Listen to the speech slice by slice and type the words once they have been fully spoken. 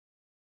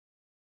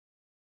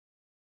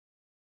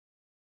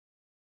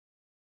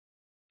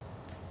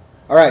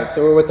All right,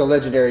 so we're with the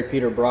legendary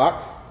Peter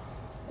Brock,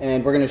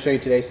 and we're going to show you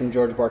today some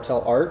George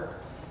Bartell art.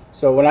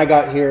 So when I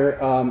got here,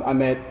 I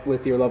met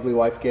with your lovely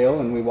wife, Gail,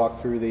 and we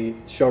walked through the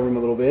showroom a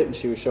little bit, and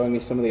she was showing me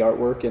some of the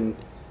artwork and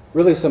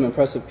really some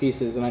impressive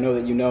pieces. And I know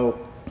that you know,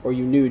 or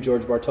you knew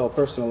George Bartell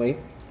personally,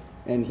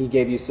 and he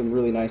gave you some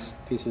really nice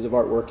pieces of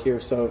artwork here.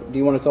 So do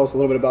you want to tell us a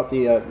little bit about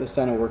the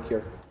Senna work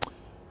here?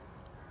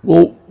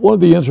 Well, one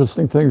of the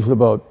interesting things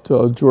about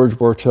George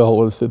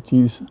Bartell is that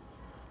he's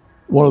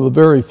one of the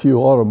very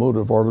few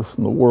automotive artists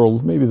in the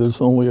world. Maybe there's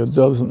only a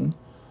dozen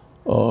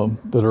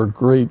that are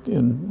great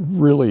in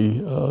really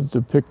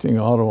depicting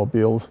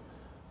automobiles.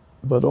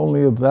 But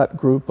only of that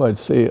group, I'd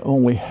say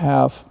only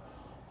half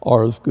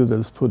are as good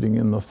as putting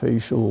in the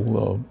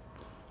facial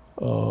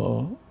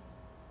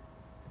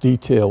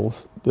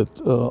details that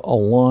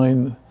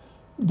align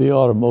the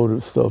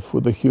automotive stuff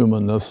with the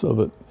humanness of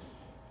it.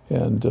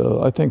 And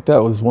I think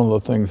that was one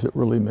of the things that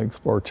really makes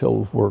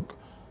Bartell's work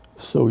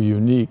so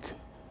unique,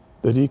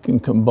 that he can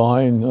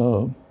combine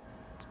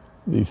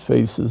the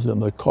faces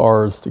and the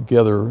cars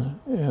together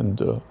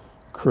and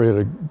create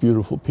a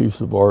beautiful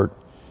piece of art.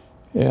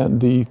 And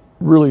the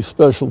really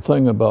special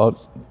thing about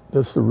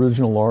this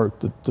original art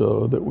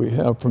that we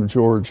have from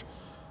George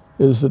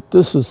is that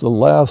this is the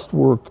last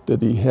work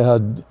that he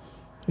had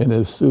in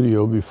his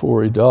studio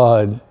before he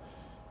died,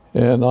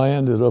 and I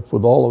ended up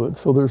with all of it.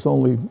 So there's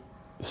only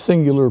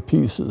singular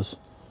pieces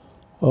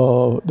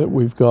that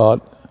we've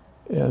got,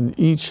 and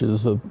each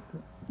is a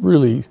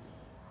really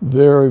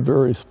very,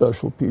 very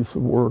special piece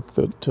of work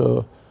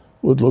that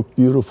would look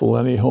beautiful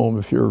any home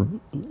if you're,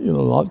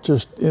 not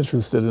just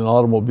interested in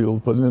automobiles,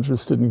 but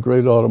interested in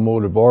great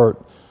automotive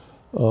art.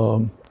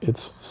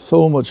 It's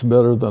so much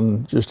better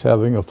than just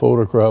having a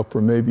photograph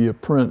or maybe a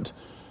print,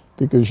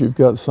 because you've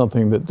got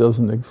something that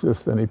doesn't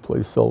exist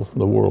anyplace else in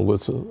the world.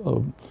 It's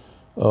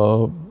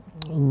a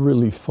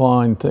really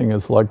fine thing.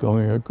 It's like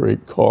owning a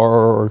great car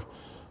or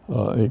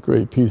a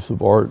great piece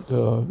of art.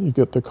 You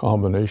get the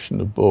combination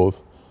of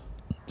both.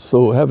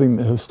 So having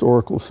the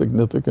historical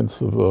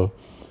significance of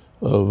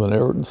an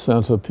Ayrton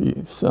Senna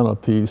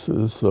piece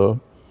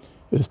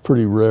is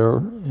pretty rare,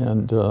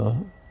 and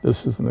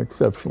this is an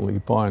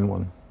exceptionally fine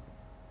one.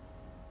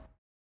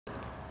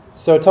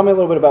 So tell me a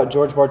little bit about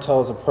George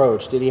Bartell's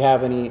approach. Did he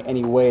have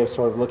any way of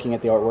sort of looking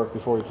at the artwork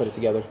before he put it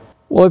together?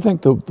 Well, I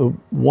think the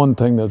one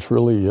thing that's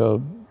really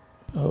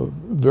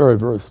very,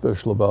 very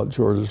special about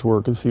George's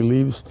work is he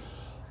leaves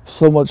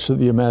so much to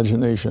the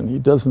imagination. He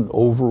doesn't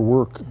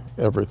overwork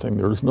everything.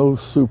 There's no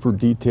super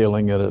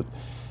detailing in it.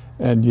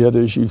 And yet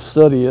as you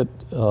study it,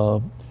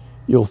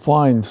 you'll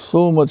find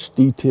so much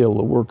detail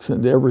that works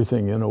into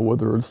everything,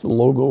 whether it's the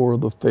logo or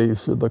the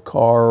face or the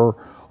car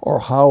or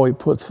how he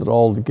puts it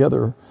all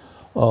together.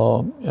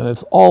 And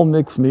it's all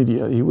mixed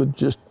media. He would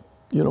just,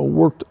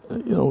 worked,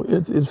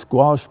 it's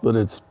gouache, but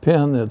it's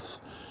pen, it's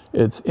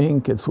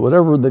ink, it's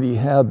whatever that he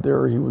had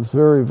there. He was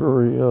very,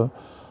 very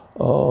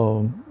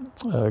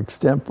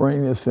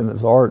extemporaneous in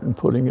his art and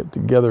putting it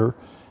together.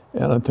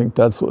 And I think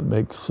that's what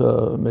makes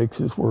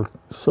his work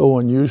so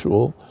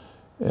unusual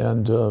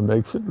and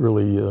makes it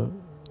really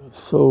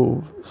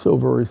so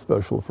very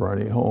special for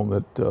any home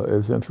that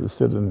is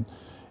interested in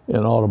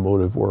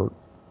automotive work.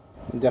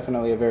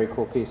 Definitely a very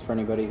cool piece for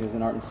anybody who's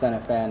an Ayrton Senna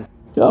fan.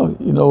 Yeah,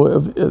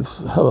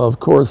 it's of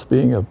course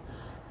being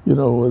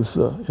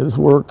his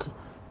work.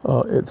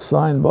 It's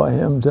signed by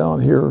him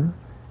down here,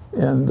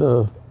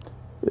 and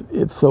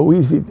it's so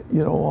easy,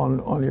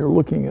 on you're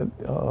looking at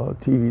a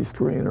TV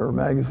screen or a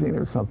magazine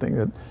or something,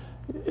 that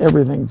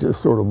everything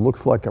just sort of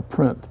looks like a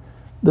print.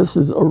 This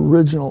is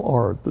original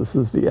art. This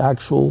is the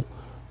actual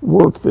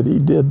work that he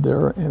did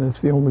there, and it's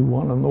the only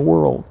one in the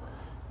world.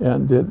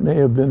 And it may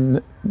have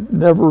been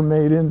never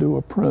made into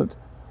a print.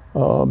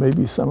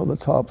 Maybe some of the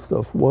top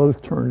stuff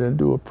was turned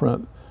into a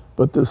print,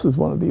 but this is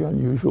one of the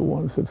unusual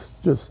ones. It's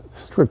just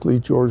strictly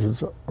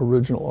George's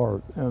original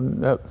art,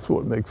 and that's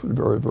what makes it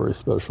very, very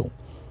special.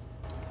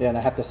 Yeah, and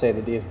I have to say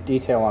the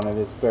detail on it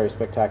is very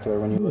spectacular.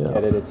 When you look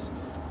at it, it's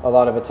a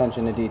lot of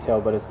attention to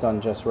detail, but it's done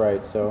just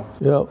right. So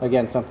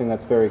again, something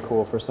that's very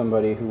cool for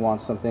somebody who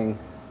wants something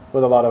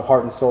with a lot of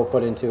heart and soul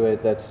put into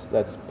it, that's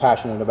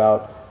passionate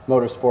about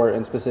motorsport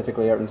and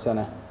specifically Ayrton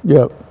Senna.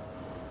 Yep.